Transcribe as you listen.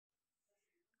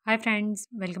Hi friends,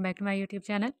 welcome back to my YouTube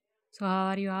channel. So how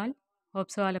are you all?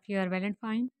 Hope so all of you are well and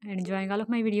fine and enjoying all of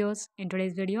my videos. In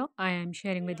today's video, I am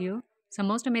sharing with you some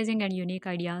most amazing and unique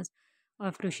ideas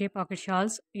of crochet pocket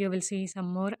shawls. You will see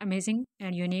some more amazing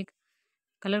and unique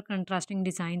color contrasting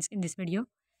designs in this video,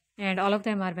 and all of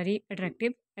them are very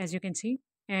attractive as you can see,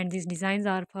 and these designs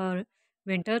are for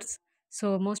winters.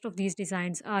 So most of these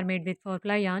designs are made with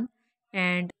 4-ply yarn,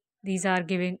 and these are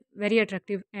giving very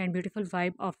attractive and beautiful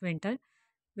vibe of winter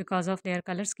because of their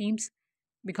color schemes,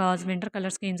 because winter color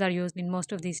schemes are used in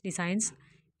most of these designs,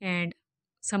 and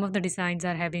some of the designs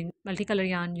are having multicolor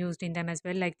yarn used in them as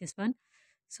well, like this one.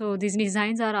 So these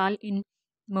designs are all in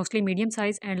mostly medium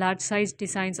size, and large size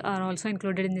designs are also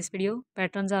included in this video.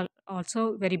 Patterns are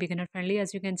also very beginner friendly,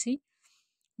 as you can see.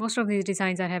 Most of these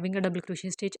designs are having a double crochet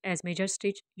stitch as major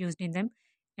stitch used in them,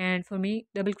 and for me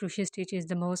double crochet stitch is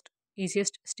the most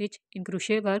easiest stitch in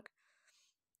crochet work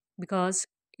because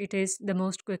it is the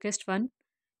most quickest one.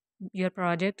 Your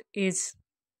project is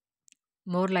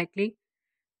more likely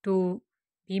to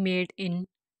be made in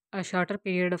a shorter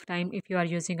period of time if you are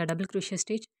using a double crochet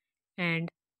stitch, and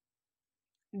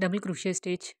double crochet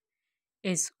stitch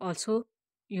is also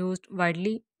used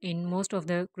widely in most of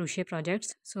the crochet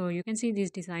projects. So you can see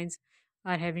these designs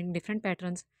are having different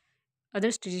patterns.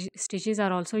 Other stitches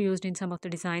are also used in some of the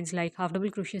designs, like half double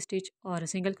crochet stitch or a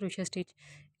single crochet stitch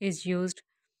is used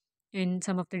in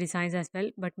some of the designs as well,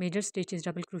 but major stitch is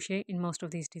double crochet in most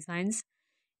of these designs.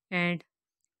 And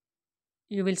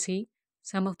you will see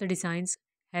some of the designs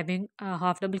having a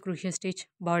half double crochet stitch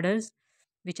borders,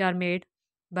 which are made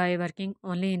by working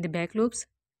only in the back loops,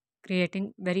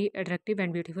 creating very attractive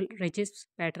and beautiful ridges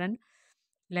pattern.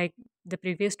 Like the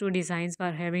previous two designs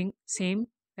were having same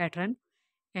pattern,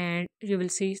 and you will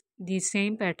see the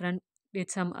same pattern with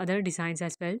some other designs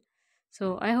as well.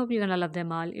 So I hope you're gonna love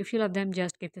them all. If you love them,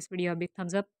 just give this video a big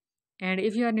thumbs up, and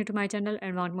if you are new to my channel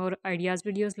and want more ideas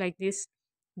videos like this,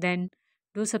 then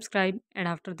do subscribe, and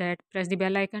after that press the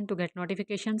bell icon to get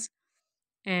notifications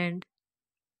and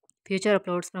future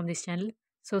uploads from this channel.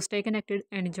 So stay connected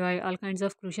and enjoy all kinds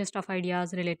of crochet stuff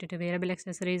ideas related to wearable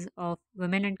accessories of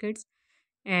women and kids,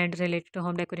 and related to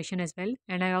home decoration as well.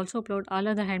 And I also upload all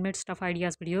other handmade stuff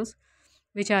ideas videos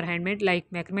which are handmade, like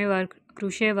macrame work,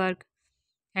 crochet work,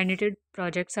 hand knitted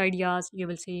projects ideas. You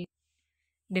will see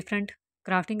different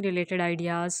crafting related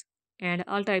ideas and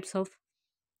all types of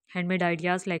handmade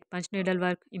ideas like punch needle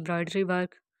work, embroidery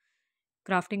work,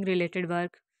 crafting related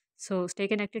work. So stay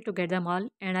connected to get them all.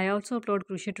 And I also upload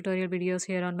crochet tutorial videos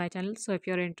here on my channel. So if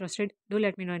you are interested, do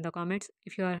let me know in the comments.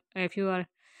 If you are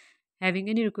having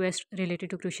any request related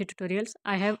to crochet tutorials,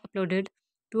 I have uploaded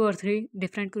 2 or 3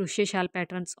 different crochet shawl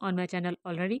patterns on my channel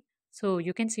already. So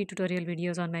you can see tutorial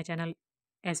videos on my channel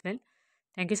as well.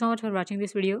 Thank you so much for watching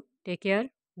this video. Take care.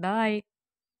 Bye.